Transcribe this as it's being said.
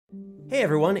Hey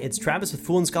everyone, it's Travis with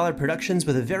Fool and Scholar Productions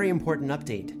with a very important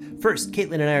update. First,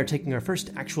 Caitlin and I are taking our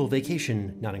first actual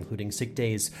vacation, not including sick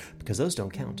days, because those don't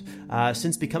count,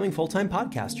 since becoming full-time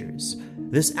podcasters.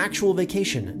 This actual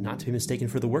vacation, not to be mistaken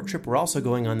for the work trip we're also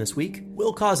going on this week,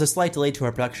 will cause a slight delay to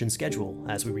our production schedule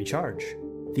as we recharge.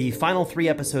 The final 3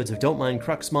 episodes of Don't Mind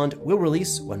Cruxmont will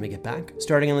release when we get back,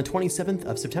 starting on the 27th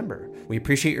of September. We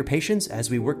appreciate your patience as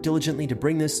we work diligently to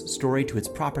bring this story to its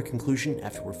proper conclusion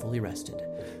after we're fully rested.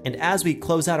 And as we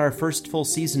close out our first full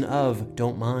season of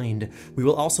Don't Mind, we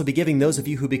will also be giving those of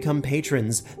you who become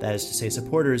patrons, that is to say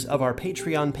supporters of our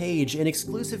Patreon page, an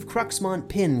exclusive Cruxmont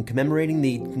pin commemorating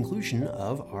the conclusion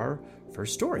of our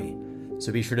first story.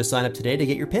 So be sure to sign up today to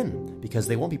get your pin, because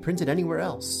they won't be printed anywhere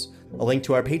else. A link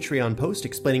to our Patreon post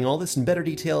explaining all this in better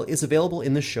detail is available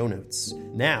in the show notes.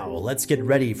 Now, let's get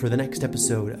ready for the next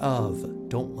episode of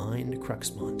Don't Mind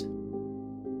Cruxmont.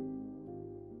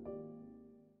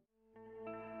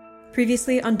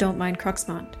 Previously on Don't Mind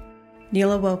Cruxmont,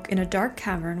 Neil awoke in a dark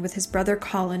cavern with his brother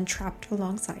Colin trapped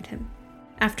alongside him.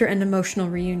 After an emotional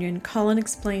reunion, Colin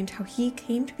explained how he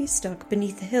came to be stuck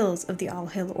beneath the hills of the All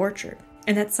Hill Orchard,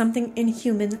 and that something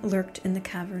inhuman lurked in the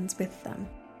caverns with them.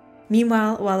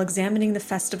 Meanwhile, while examining the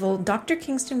festival, Dr.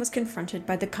 Kingston was confronted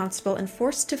by the constable and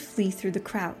forced to flee through the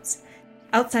crowds.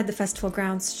 Outside the festival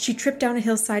grounds, she tripped down a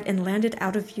hillside and landed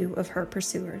out of view of her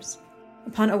pursuers.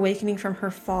 Upon awakening from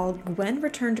her fall, Gwen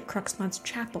returned to Cruxmont's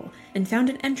chapel and found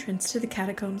an entrance to the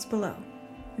catacombs below.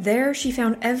 There, she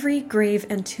found every grave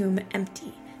and tomb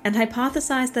empty, and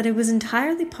hypothesized that it was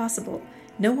entirely possible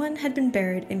no one had been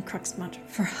buried in Cruxmont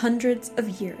for hundreds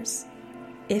of years,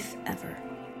 if ever.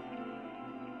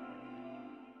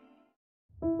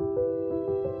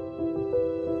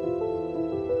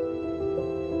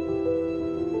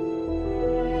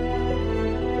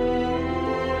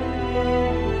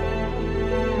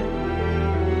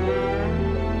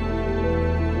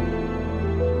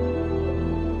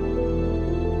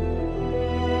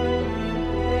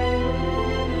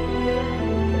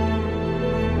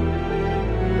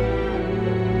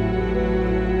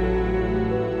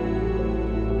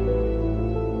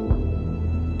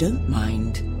 Don't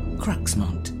Mind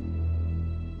Cruxmont.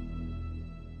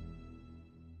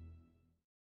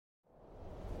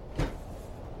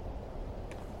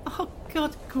 Oh,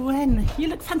 God, Gwen, you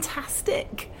look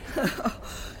fantastic.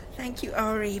 Thank you,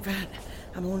 Ari, but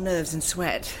I'm all nerves and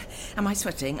sweat. Am I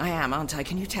sweating? I am, aren't I?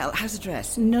 Can you tell? How's the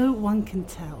dress? No one can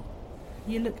tell.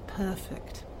 You look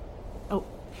perfect. Oh,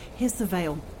 here's the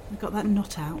veil. I got that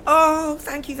knot out. Oh,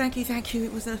 thank you.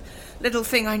 It was a little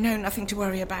thing I know, nothing to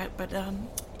worry about, but,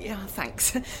 yeah,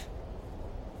 thanks.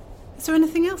 Is there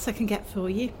anything else I can get for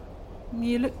you?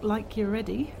 You look like you're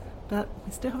ready, but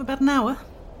we still have about an hour.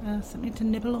 Something to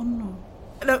nibble on,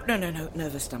 or...? No,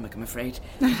 nervous stomach, I'm afraid.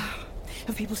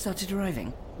 Have people started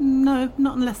arriving? No,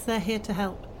 not unless they're here to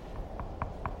help.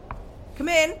 Come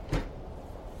in.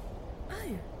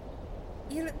 Oh,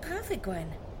 you look perfect,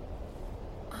 Gwen.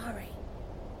 Ari,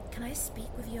 can I speak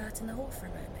with you out in the hall for a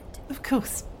moment? Of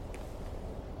course.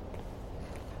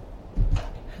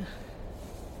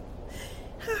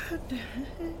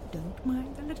 Don't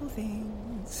mind the little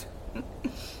things.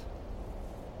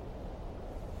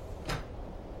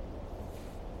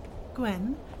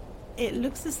 Gwen, it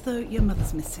looks as though your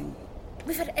mother's missing.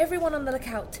 We've had everyone on the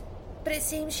lookout, but it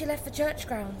seems she left the church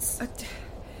grounds.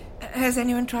 Has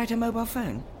anyone tried her mobile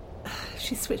phone?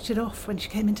 She switched it off when she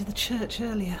came into the church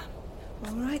earlier.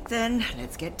 All right then,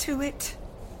 let's get to it.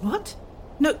 What?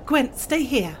 No, Gwen, stay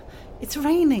here. It's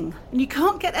raining, and you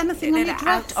can't get anything on your dress.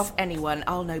 Out of anyone,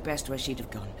 I'll know best where she'd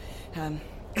have gone.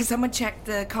 Has someone checked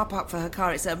the car park for her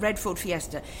car? It's a red Ford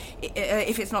Fiesta.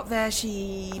 If it's not there,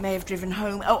 she may have driven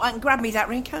home. Oh, and grab me that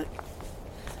raincoat.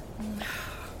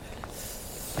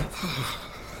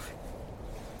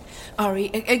 Ari,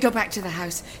 go back to the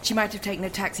house. She might have taken a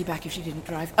taxi back if she didn't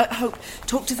drive. Hope,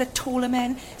 talk to the taller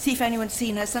men. See if anyone's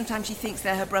seen her. Sometimes she thinks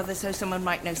they're her brother, so someone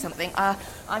might know something.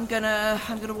 I'm gonna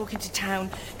walk into town,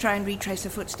 try and retrace her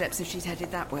footsteps if she's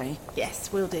headed that way.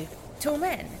 Yes, we'll do. Tall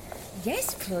men?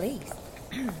 Yes, please.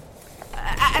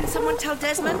 And someone tell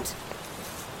Desmond.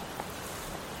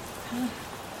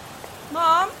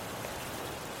 Mom?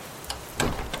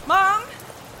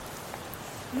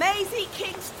 Maisie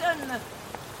Kingston!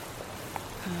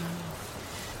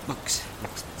 Books.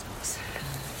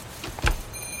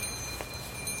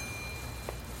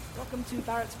 Welcome to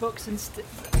Barrett's Books and...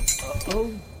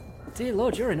 Oh, dear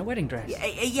Lord, you're in a wedding dress.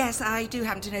 Yes, I do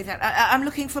happen to know that. I'm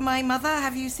looking for my mother.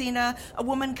 Have you seen a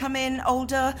woman come in,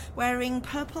 older, wearing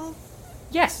purple?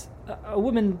 Yes, a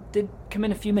woman did come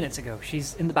in a few minutes ago.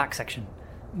 She's in the back section.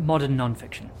 Modern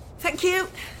non-fiction. Thank you.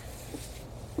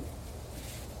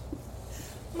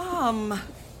 Mum!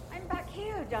 I'm back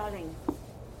here, darling.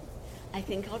 I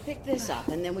think I'll pick this up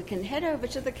and then we can head over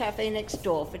to the cafe next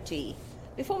door for tea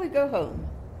before we go home.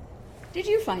 Did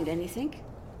you find anything?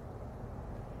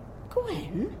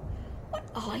 Gwen, what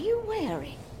are you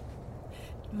wearing?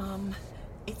 Mum,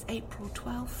 it's April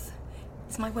 12th.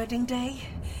 It's my wedding day.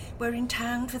 We're in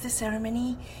town for the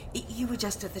ceremony. You were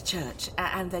just at the church,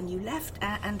 and then you left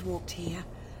and walked here.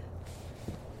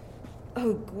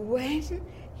 Oh, Gwen,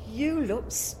 you look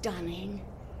stunning.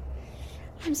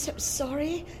 I'm so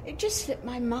sorry. It just slipped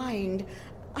my mind.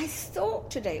 I thought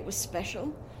today was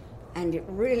special, and it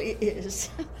really is.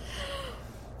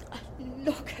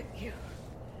 Look at you.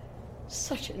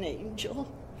 Such an angel.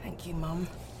 Thank you, Mum.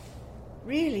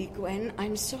 Really, Gwen,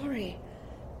 I'm sorry.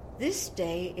 This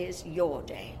day is your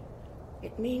day.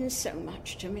 It means so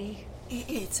much to me.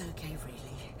 It's okay,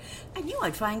 really. I knew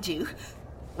I'd find you.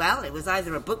 Well, it was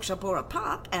either a bookshop or a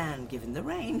park, and given the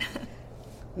rain...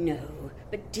 No,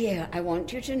 but dear, I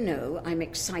want you to know I'm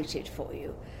excited for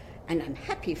you, and I'm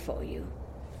happy for you.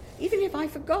 Even if I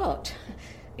forgot,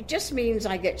 it just means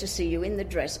I get to see you in the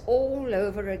dress all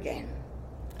over again.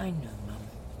 I know, Mum.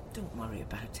 Don't worry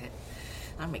about it.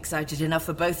 I'm excited enough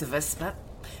for both of us, but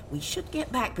we should get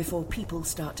back before people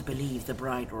start to believe the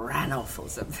bride ran off or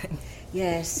something.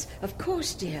 Yes, of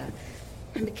course, dear.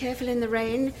 And be careful in the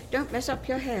rain. Don't mess up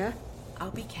your hair.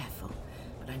 I'll be careful,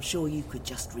 but I'm sure you could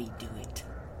just redo it.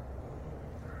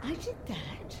 I did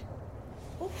that?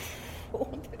 Oh,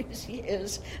 all those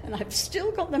years, and I've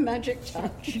still got the magic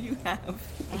touch. You have.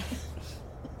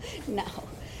 Now,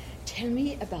 tell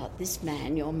me about this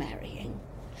man you're marrying.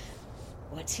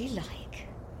 What's he like?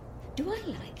 Do I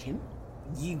like him?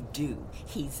 You do.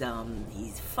 He's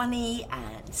funny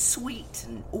and sweet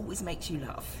and always makes you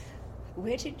laugh.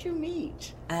 Where did you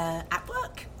meet? At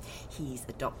work. He's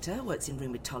a doctor, works in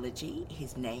rheumatology.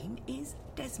 His name is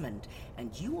Desmond,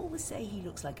 and you always say he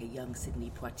looks like a young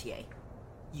Sidney Poitier.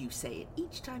 You say it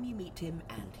each time you meet him,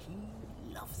 and he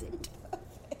loves it.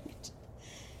 Perfect.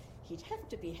 He'd have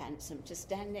to be handsome to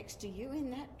stand next to you in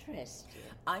that dress,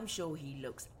 dear. I'm sure he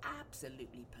looks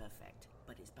absolutely perfect,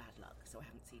 but it's bad luck, so I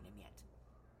haven't seen him yet.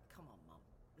 Come on, Mum.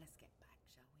 Let's get back,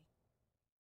 shall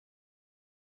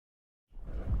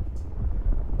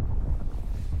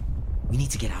we? We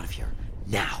need to get out of here.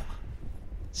 Now.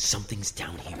 Something's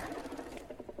down here.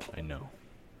 I know.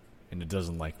 And it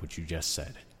doesn't like what you just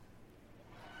said.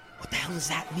 What the hell does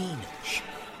that mean? Shh.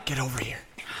 Get over here.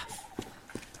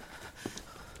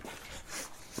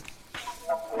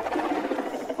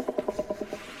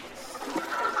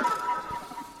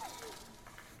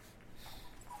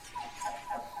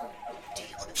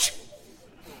 Shh.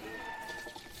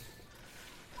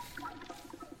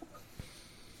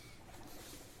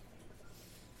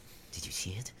 Did you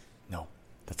see it? No.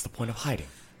 That's the point of hiding.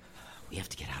 We have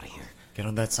to get out of here. Get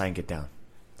on that side and get down.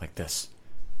 Like this.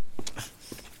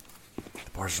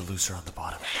 The bars are looser on the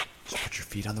bottom. Just put your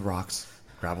feet on the rocks,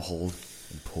 grab a hold,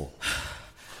 and pull.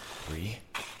 3,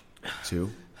 2,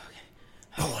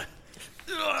 1.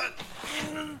 No.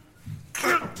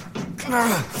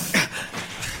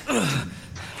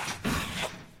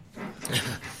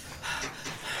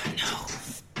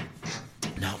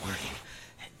 Not working.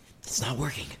 It's not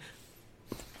working.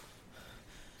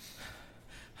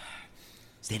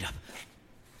 Stand up.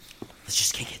 Let's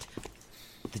just kick it.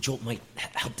 The jolt might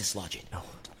help dislodge it. No.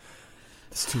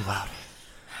 It's too loud.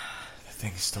 The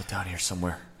thing is still down here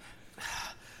somewhere.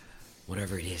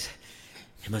 Whatever it is,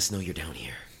 it must know you're down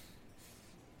here.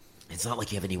 It's not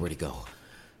like you have anywhere to go.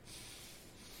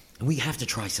 And we have to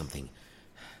try something.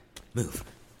 Move.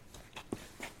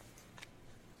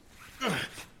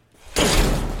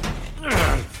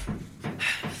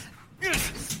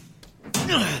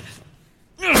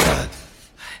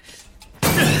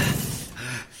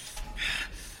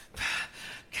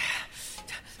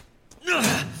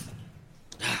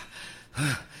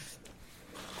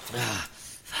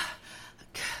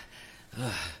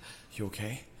 You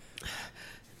okay?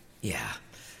 Yeah,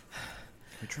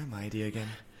 Can we try my idea again?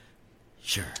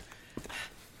 sure.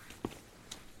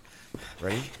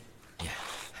 Ready? Yeah.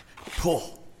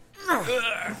 Pull.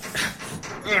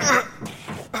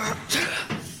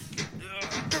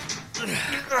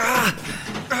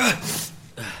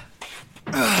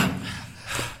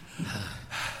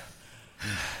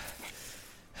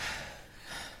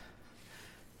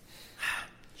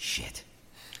 Shit.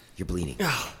 You're bleeding.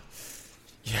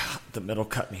 Yeah, the middle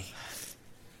cut me.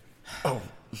 Oh,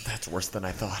 that's worse than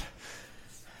I thought.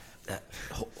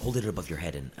 Hold it above your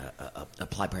head and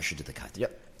apply pressure to the cut.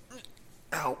 Yep.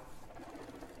 Ow.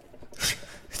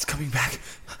 It's coming back.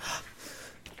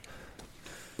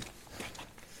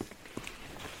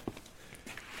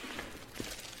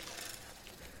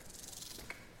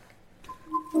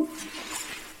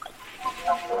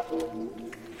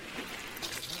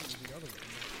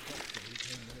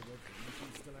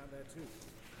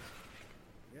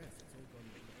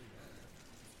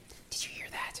 Did you hear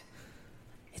that?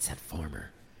 It's that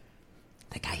farmer.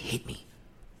 That guy hit me.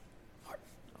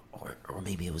 Or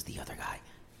maybe it was the other guy.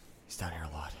 He's down here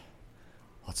a lot.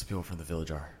 Lots of people from the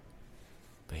village are.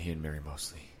 But he and Mary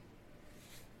mostly.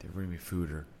 They bring me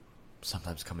food or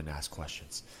sometimes come and ask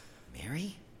questions.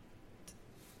 Mary?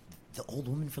 The old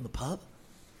woman from the pub?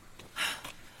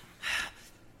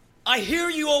 I hear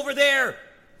you over there!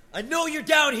 I know you're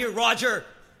down here, Roger!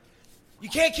 You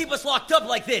can't keep us locked up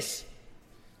like this!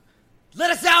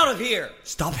 Let us out of here!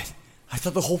 Stop it! I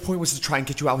thought the whole point was to try and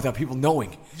get you out without people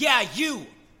knowing. Yeah, you!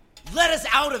 Let us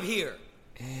out of here!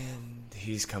 And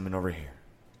he's coming over here.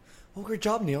 Well, great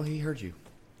job, Neil. He heard you.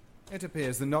 It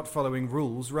appears that not following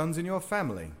rules runs in your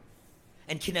family.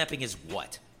 And kidnapping is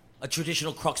what? A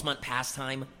traditional Cruxmont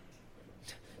pastime?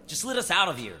 Just let us out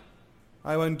of here.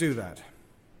 I won't do that.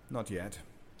 Not yet.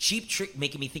 Cheap trick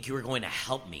making me think you were going to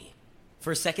help me.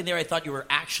 For a second there, I thought you were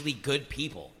actually good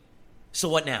people. So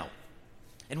what now?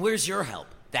 And where's your help?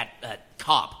 That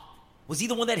cop. Was he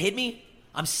the one that hit me?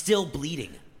 I'm still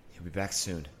bleeding. He'll be back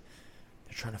soon.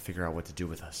 They're trying to figure out what to do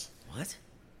with us. What?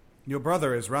 Your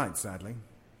brother is right, sadly.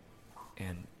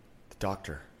 And the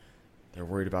doctor. They're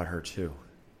worried about her, too.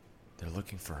 They're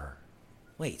looking for her.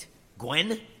 Wait,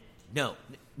 Gwen? No.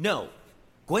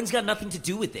 Gwen's got nothing to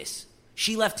do with this.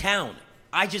 She left town.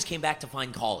 I just came back to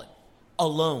find Colin.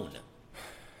 Alone.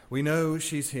 We know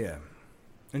she's here.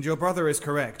 And your brother is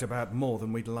correct about more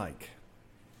than we'd like.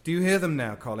 Do you hear them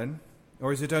now, Colin?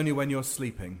 Or is it only when you're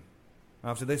sleeping?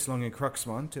 After this long in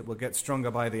Cruxmont, it will get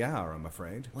stronger by the hour, I'm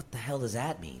afraid. What the hell does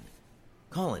that mean?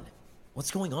 Colin,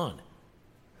 what's going on?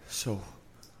 So,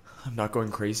 I'm not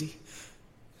going crazy?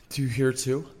 Do you hear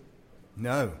too?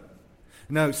 No.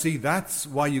 No, see, that's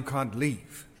why you can't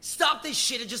leave. Stop this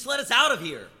shit and just let us out of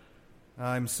here!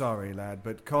 I'm sorry, lad,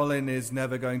 but Colin is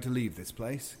never going to leave this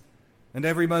place. And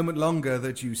every moment longer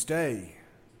that you stay,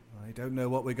 I don't know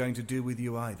what we're going to do with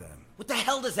you either. What the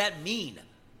hell does that mean?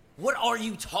 What are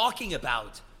you talking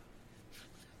about?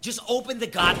 Just open the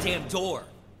goddamn door.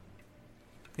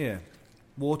 Here,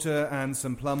 water and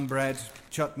some plum bread,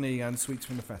 chutney and sweets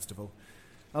from the festival.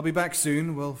 I'll be back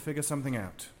soon. We'll figure something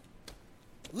out.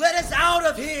 Let us out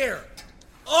of here!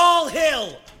 All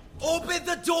hill! Open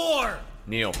the door!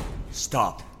 Neil,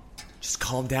 stop. Just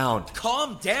calm down.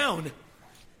 Calm down?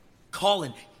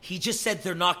 Colin, he just said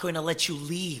they're not going to let you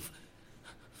leave.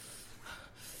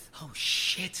 Oh,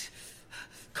 shit.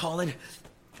 Colin,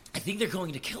 I think they're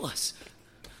going to kill us.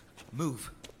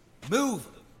 Move. Move!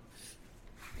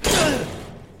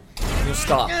 Neil,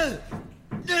 stop.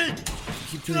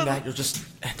 Keep doing that, you'll just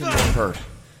end up getting hurt.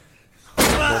 We've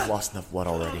both lost enough blood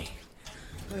already.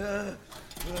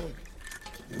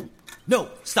 No,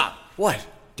 stop. What?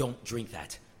 Don't drink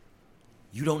that.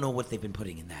 You don't know what they've been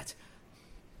putting in that.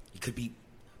 It could be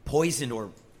poison,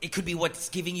 or it could be what's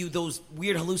giving you those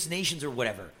weird hallucinations or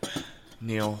whatever.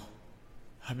 Neil,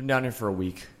 I've been down here for a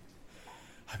week.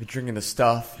 I've been drinking this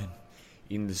stuff and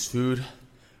eating this food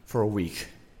for a week.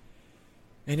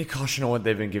 Any caution on what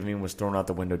they've been giving me was thrown out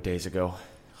the window days ago.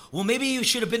 Well, maybe you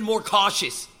should have been more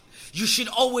cautious. You should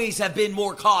always have been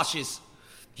more cautious.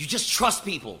 You just trust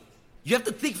people. You have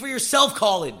to think for yourself,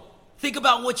 Colin. Think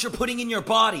about what you're putting in your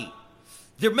body.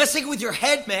 They're messing with your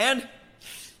head, man.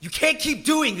 You can't keep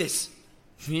doing this.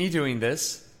 Me doing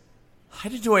this? I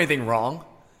didn't do anything wrong.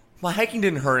 My hiking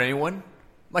didn't hurt anyone.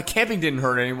 My camping didn't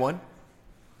hurt anyone.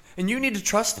 And you need to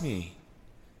trust me.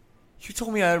 You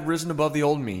told me I had risen above the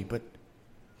old me, but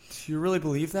do you really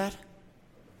believe that?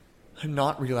 I'm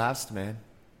not relapsed, man.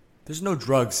 There's no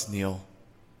drugs, Neil.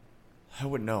 I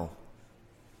wouldn't know.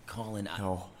 Colin,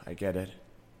 No, I get it.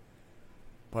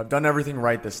 But I've done everything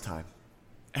right this time.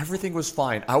 Everything was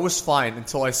fine. I was fine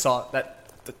until I saw that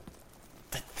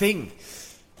thing.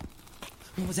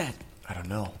 What was that? I don't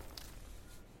know.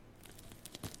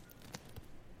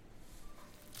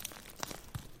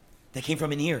 That came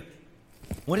from in here.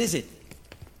 What is it?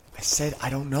 I said I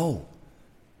don't know.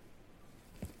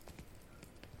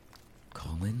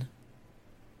 Colin,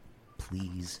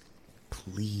 please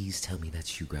tell me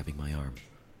that's you grabbing my arm.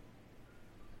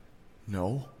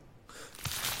 No.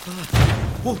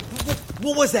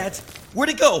 What was that? Where'd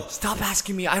it go? Stop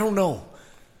asking me. I don't know.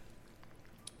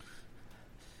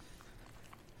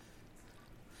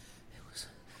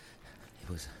 It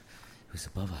was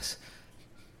above us.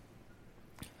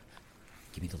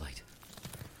 Give me the light.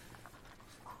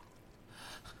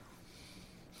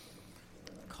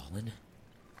 Colin?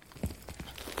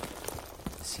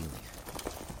 The ceiling.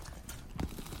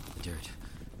 The dirt.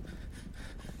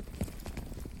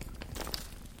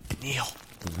 Neil.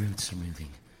 The roots are moving.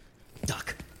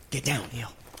 Duck, get down.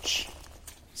 Neil, shh.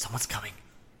 Someone's coming.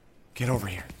 Get over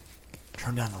here.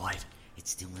 Turn down the light.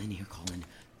 It's still in here, Colin.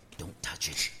 Don't touch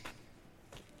it.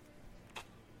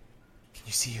 Can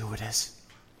you see who it is?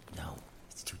 No,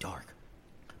 it's too dark.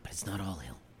 But it's not all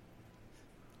Hill.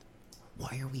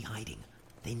 Why are we hiding?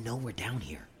 They know we're down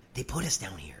here. They put us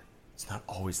down here. It's not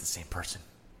always the same person.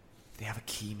 They have a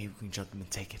key, maybe we can jump them and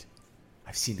take it.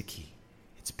 I've seen the key.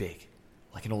 It's big,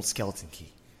 like an old skeleton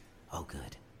key. Oh,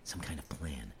 good. Some kind of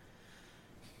plan.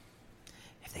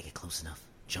 If they get close enough,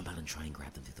 jump out and try and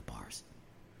grab them through the bars.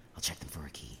 I'll check them for a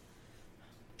key.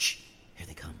 Shh, here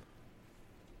they come.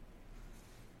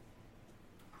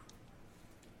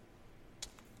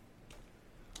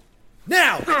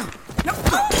 Now! Go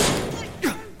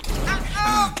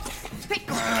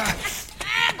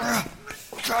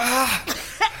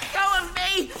of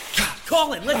me!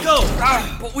 Colin, let go!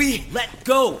 But we... Let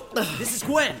go! This is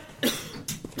Gwen!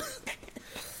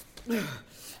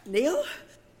 Neil?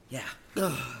 Yeah.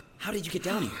 How did you get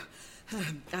down here?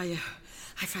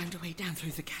 I found a way down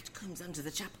through the catacombs under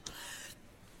the chapel.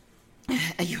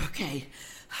 Are you okay?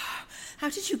 How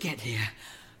did you get here?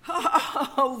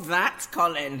 Oh, that's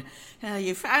Colin.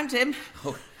 You found him.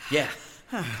 Oh, yeah.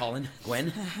 Colin,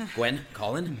 Gwen,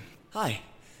 Colin. Hi.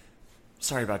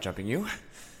 Sorry about jumping you.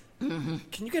 Mm-hmm.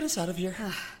 Can you get us out of here?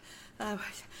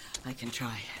 I can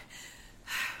try.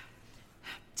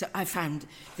 So I found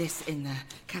this in the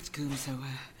catacombs, so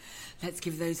let's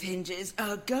give those hinges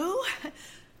a go.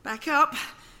 Back up.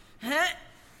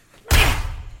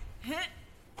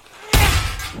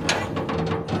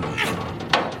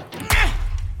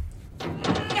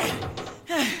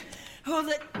 All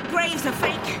the graves are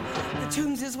fake. The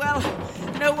tombs as well.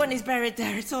 No one is buried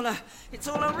there. It's all a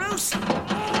ruse.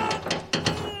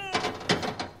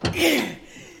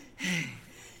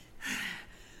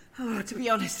 Oh, to be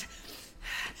honest,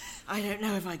 I don't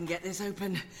know if I can get this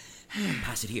open.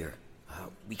 Pass it here.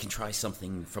 We can try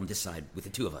something from this side with the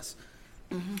two of us.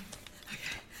 Mm-hmm.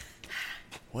 Okay.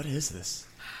 What is this?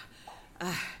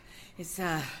 It's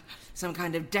some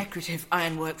kind of decorative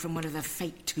ironwork from one of the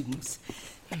fake tombs.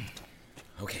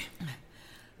 Okay.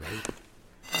 Ready?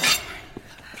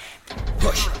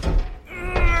 Push!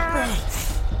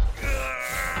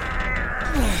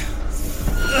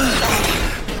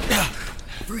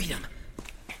 Freedom!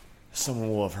 Someone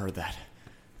will have heard that.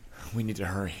 We need to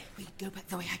hurry. We go back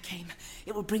the way I came.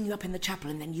 It will bring you up in the chapel,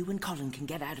 and then you and Colin can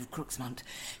get out of Cruxmont.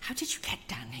 How did you get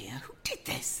down here? Who did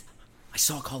this? I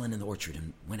saw Colin in the orchard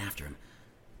and went after him.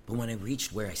 But when I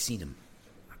reached where I seen him,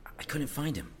 I couldn't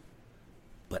find him.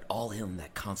 But all Hill and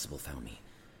that constable found me.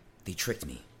 They tricked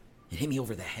me and hit me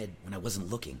over the head when I wasn't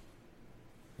looking.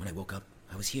 When I woke up,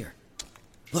 I was here.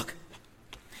 Look!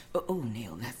 Oh,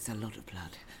 Neil, that's a lot of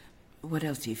blood. What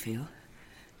else do you feel?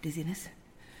 Dizziness?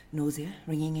 Nausea?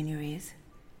 Ringing in your ears?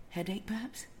 Headache,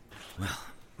 perhaps? Well,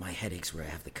 my headache's where I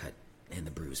have the cut and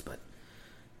the bruise, but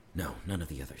no, none of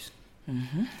the others.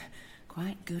 Mm-hmm.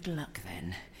 Quite good luck,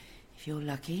 then. If you're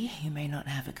lucky, you may not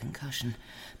have a concussion.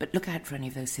 But look out for any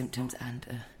of those symptoms, and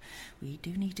we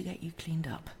do need to get you cleaned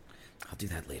up. I'll do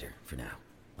that later. For now,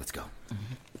 let's go.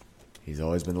 Mm-hmm. He's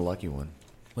always been the lucky one.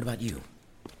 What about you?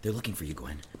 They're looking for you,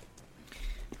 Gwen.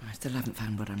 I still haven't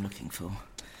found what I'm looking for,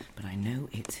 but I know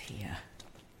it's here.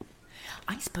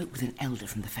 I spoke with an elder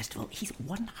from the festival. He's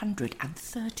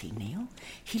 130, Neil.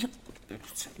 He looked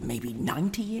maybe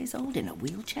 90 years old in a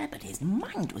wheelchair, but his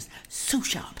mind was so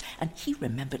sharp, and he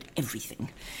remembered everything,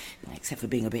 except for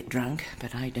being a bit drunk,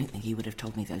 but I don't think he would have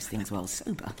told me those things while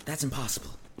sober. That's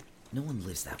impossible. No one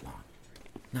lives that long.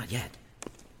 Not yet.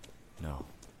 No.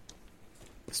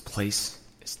 This place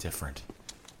is different.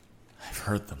 I've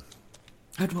heard them.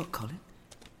 Heard what, Colin?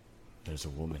 There's a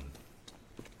woman,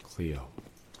 Cleo,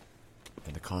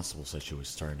 and the constable said she was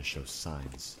starting to show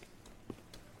signs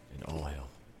in All Hill.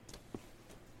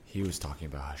 He was talking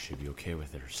about how she'd be okay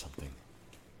with it or something.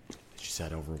 She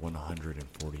said over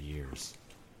 140 years,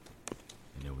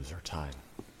 and it was her time.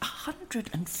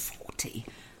 140?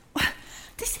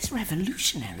 This is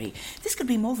revolutionary. This could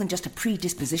be more than just a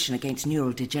predisposition against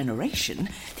neural degeneration.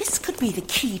 This could be the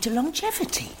key to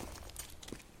longevity.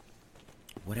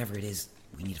 Whatever it is,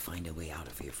 we need to find a way out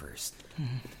of here first.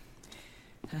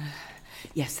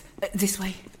 Yes, this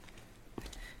way.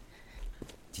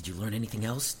 Did you learn anything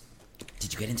else?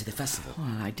 Did you get into the festival?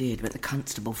 Well, I did, but the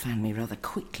constable found me rather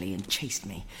quickly and chased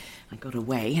me. I got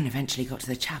away and eventually got to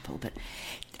the chapel, but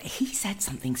he said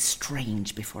something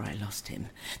strange before I lost him,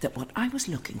 that what I was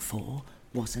looking for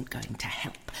wasn't going to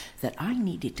help, that I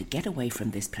needed to get away from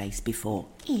this place before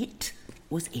it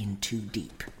was in too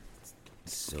deep.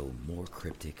 So, more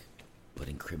cryptic, but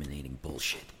incriminating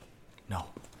bullshit. No.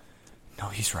 No,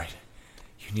 he's right.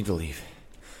 You need to leave.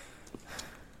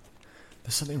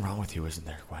 There's something wrong with you, isn't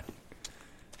there, Gwen?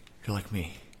 You're like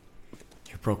me.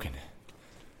 You're broken.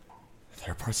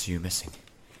 There are parts of you missing.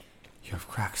 You have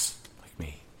cracks, like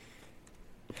me.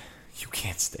 You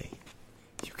can't stay.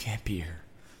 You can't be here.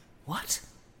 What?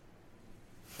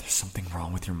 There's something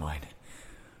wrong with your mind.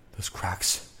 Those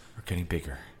cracks are getting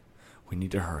bigger. We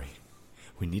need to hurry.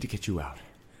 We need to get you out.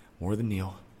 More than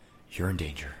Neil, you're in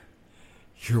danger.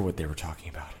 You're what they were talking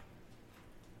about.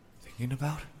 Thinking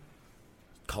about?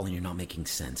 Colin, you're not making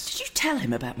sense. Did you tell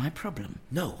him about my problem?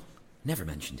 No, never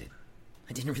mentioned it.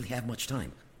 I didn't really have much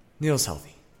time. Neil's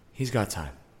healthy. He's got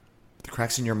time. But the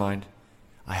cracks in your mind,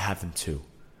 I have them too.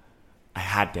 I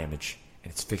had damage,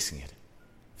 and it's fixing it.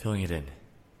 Filling it in.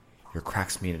 Your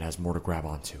cracks mean it has more to grab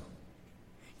onto.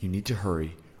 You need to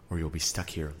hurry, or you'll be stuck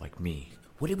here like me.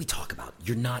 What did we talk about?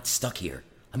 You're not stuck here.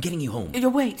 I'm getting you home.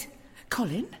 Wait,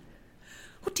 Colin?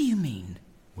 What do you mean?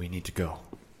 We need to go.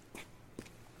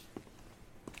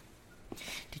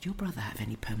 Did your brother have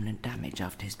any permanent damage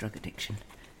after his drug addiction?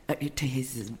 To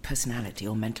his personality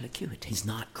or mental acuity? He's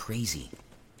not crazy.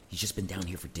 He's just been down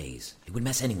here for days. It would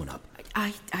mess anyone up.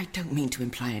 I don't mean to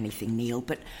imply anything, Neil,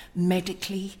 but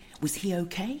medically, was he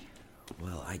okay?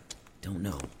 Well, I don't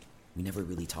know. We never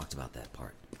really talked about that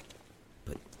part.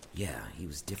 But yeah, he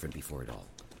was different before it all.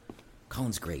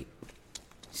 Colin's great.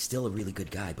 He's still a really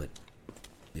good guy, but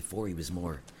before he was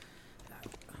more, I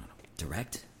don't know,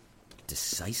 direct,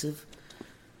 decisive.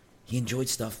 He enjoyed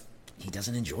stuff he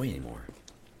doesn't enjoy anymore.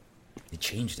 It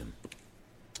changed him.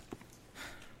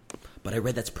 But I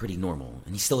read that's pretty normal,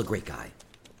 and he's still a great guy.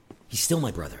 He's still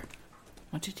my brother.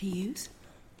 What did he use?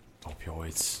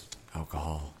 Opioids,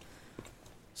 alcohol,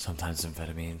 sometimes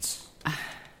amphetamines.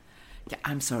 Yeah,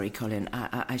 I'm sorry, Colin.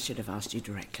 I should have asked you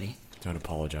directly. Don't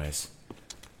apologize.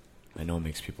 I know it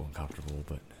makes people uncomfortable,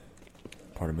 but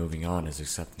part of moving on is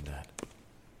accepting that.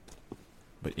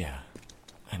 But yeah,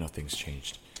 I know things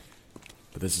changed.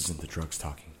 But this isn't the drugs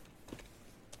talking.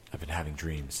 I've been having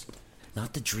dreams.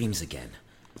 Not the dreams again.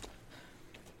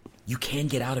 You can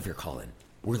get out of here, Colin.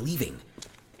 We're leaving.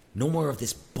 No more of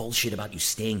this bullshit about you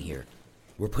staying here.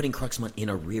 We're putting Cruxmont in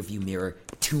a rearview mirror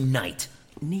tonight.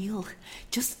 Neil,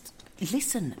 just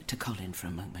listen to Colin for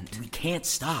a moment. We can't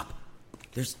stop.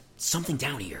 There's something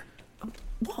down here.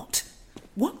 What?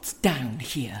 What's down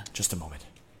here? Just a moment.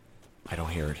 I don't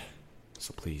hear it.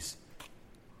 So please,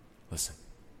 listen.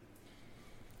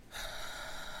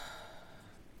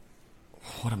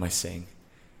 What am I saying?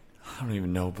 I don't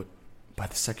even know, but by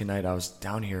the second night I was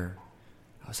down here,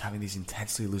 I was having these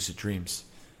intensely lucid dreams.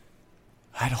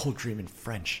 I had a whole dream in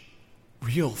French.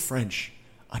 Real French.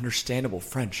 Understandable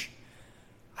French.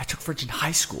 I took French in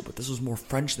high school, but this was more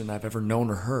French than I've ever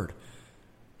known or heard.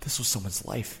 This was someone's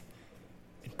life.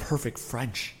 In perfect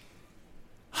French.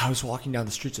 I was walking down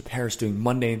the streets of Paris doing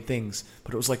mundane things,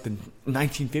 but it was like the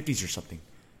 1950s or something.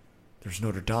 There's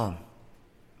Notre Dame.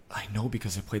 I know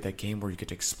because I played that game where you get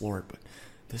to explore it, but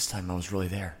this time I was really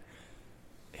there.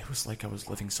 It was like I was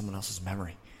living someone else's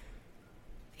memory.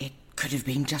 It could have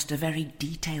been just a very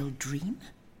detailed dream.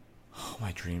 Oh,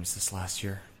 my dreams this last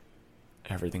year.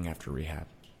 Everything after rehab.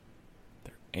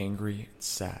 They're angry and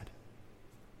sad.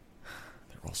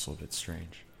 They're also a bit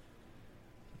strange.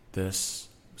 This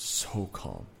was so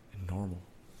calm and normal.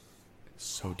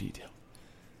 So detailed.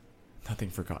 Nothing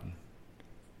forgotten.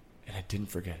 And I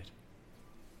didn't forget it.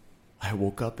 I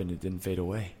woke up and it didn't fade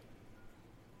away.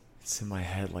 It's in my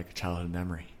head like a childhood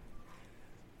memory.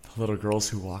 The little girls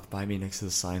who walked by me next to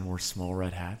the sign wore small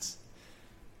red hats.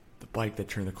 The bike that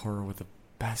turned the corner with a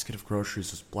basket of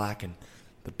groceries was black and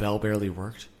the bell barely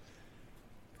worked.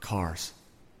 The cars.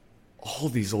 All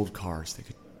these old cars that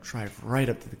could drive right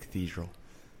up to the cathedral.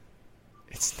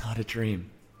 It's not a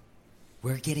dream.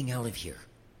 We're getting out of here.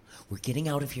 We're getting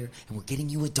out of here and we're getting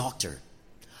you a doctor.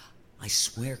 I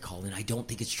swear, Colin, I don't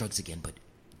think it's drugs again, but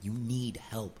you need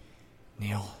help.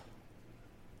 Neil,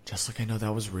 just like I know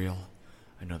that was real,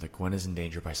 I know that Gwen is in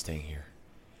danger by staying here.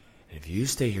 And if you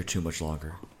stay here too much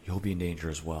longer, you'll be in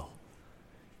danger as well.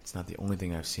 It's not the only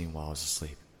thing I've seen while I was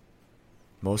asleep.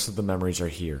 Most of the memories are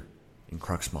here, in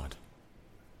Cruxmont.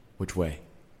 Which way?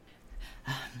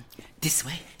 This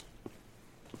way.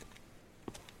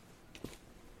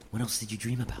 What else did you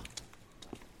dream about?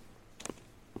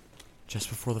 Just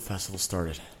before the festival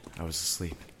started, I was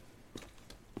asleep.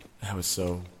 I was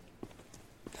so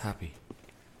happy.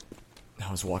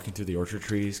 I was walking through the orchard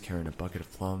trees, carrying a bucket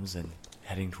of plums, and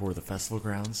heading toward the festival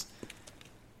grounds.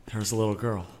 There was a little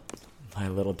girl, my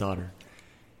little daughter,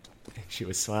 and she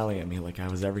was smiling at me like I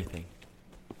was everything.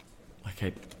 Like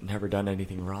I'd never done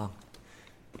anything wrong.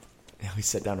 And we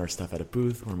set down our stuff at a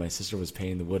booth where my sister was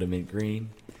painting the wood a mint green.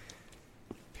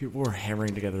 People were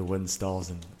hammering together wooden stalls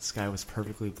and the sky was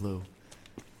perfectly blue.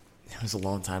 It was a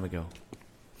long time ago,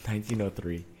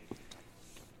 1903.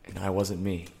 And I wasn't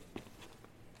me,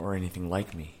 or anything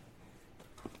like me.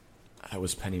 I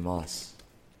was Penny Moss.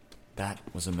 That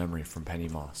was a memory from Penny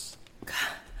Moss.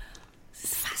 This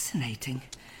is fascinating.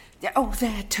 Oh,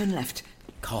 there, turn left.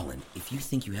 Colin, if you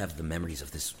think you have the memories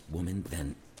of this woman,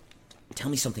 then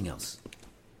tell me something else.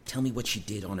 Tell me what she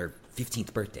did on her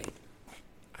 15th birthday.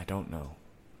 I don't know.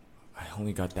 I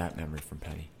only got that memory from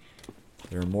Penny.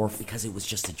 There are more... Because it was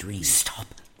just a dream. Stop.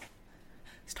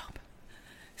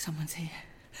 Someone's here.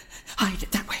 Hide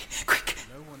it that way, quick.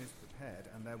 No one is prepared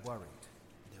and they're worried.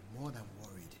 They're more than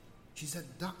worried. She's a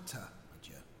doctor,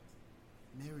 Roger.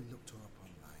 Mary looked her up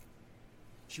online.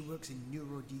 She works in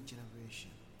neurodegeneration.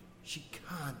 She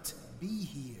can't be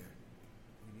here.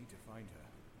 We need to find her.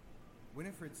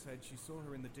 Winifred said she saw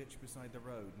her in the ditch beside the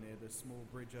road near the small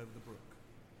bridge over the brook.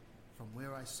 From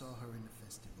where I saw her in the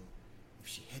festival, if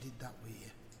she headed that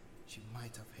way, she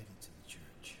might have headed to the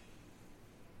church.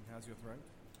 And how's your throat?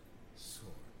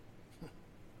 Sore.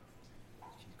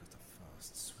 She's got a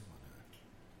fast swim on her.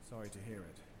 Sorry to hear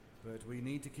it, but we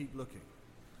need to keep looking.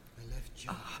 I left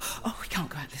John. Oh, we can't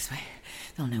go out this way.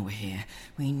 They'll know we're here.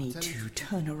 We need to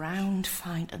turn around,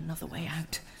 find another way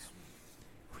out.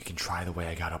 We can try the way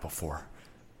I got out before.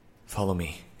 Follow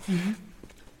me. Mm-hmm.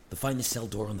 They'll find the cell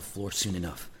door on the floor soon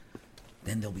enough.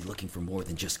 Then they'll be looking for more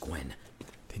than just Gwen.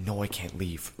 They know I can't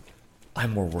leave.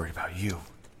 I'm more worried about you.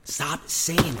 Stop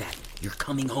saying that. You're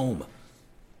coming home.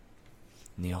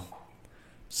 Neil,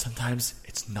 sometimes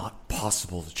it's not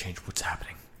possible to change what's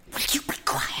happening. Will you be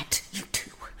quiet, you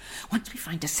two? Once we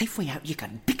find a safe way out, you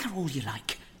can bicker all you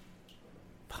like.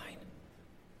 Fine.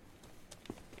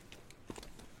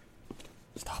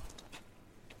 Stop.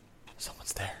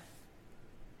 Someone's there.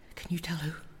 Can you tell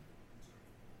who?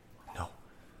 No,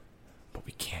 but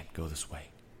we can't go this way.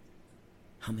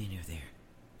 How many are there?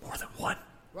 More than one.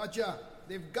 Roger,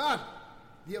 they've gone.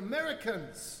 The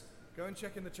Americans. Go and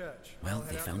check in the church. Well, I'll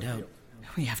head they out found to the out. field.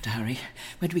 We have to hurry.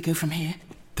 Where do we go from here?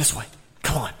 This way.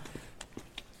 Come on.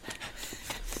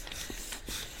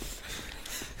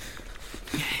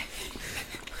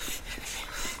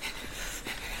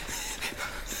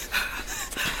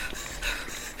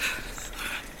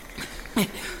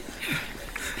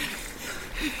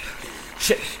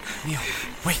 Shit. Neil,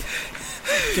 wait.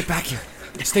 Get back here.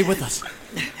 Stay with us.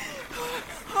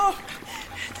 Oh.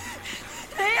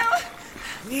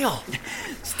 Neil,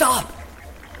 stop.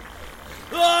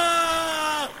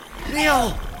 Ah!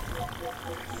 Neil!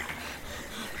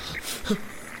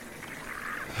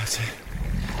 That's it.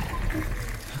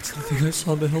 That's the thing I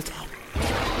saw on the hilltop.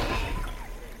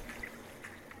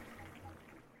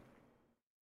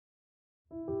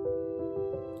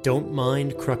 Don't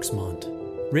Mind Cruxmont.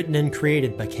 Written and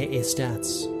created by K.A.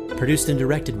 Statz. Produced and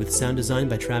directed with sound design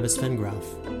by Travis Vengroff.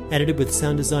 Edited with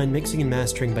sound design, mixing and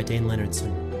mastering by Dane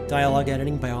Leonardson. Dialogue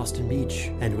editing by Austin Beach.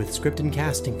 And with script and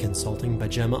casting consulting by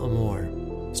Gemma Amor.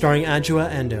 Starring Adjoa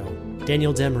Ando,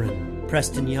 Daniel Demerin,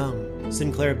 Preston Young,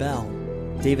 Sinclair Bell,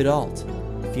 David Alt,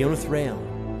 Fiona Thrale,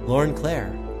 Lauren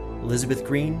Clare, Elizabeth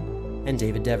Green, and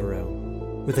David Devereaux.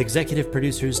 With executive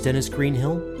producers Dennis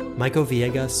Greenhill, Michael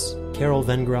Villegas, Carol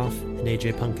Vengroff, and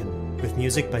AJ Punkin. With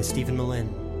music by Stephen Malin.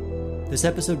 This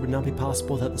episode would not be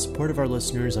possible without the support of our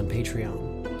listeners on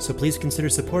Patreon. So please consider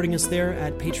supporting us there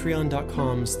at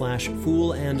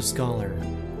patreon.com/foolandscholar,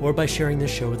 or by sharing this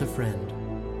show with a friend.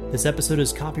 This episode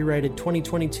is copyrighted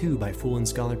 2022 by Fool and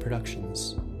Scholar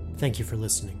Productions. Thank you for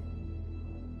listening.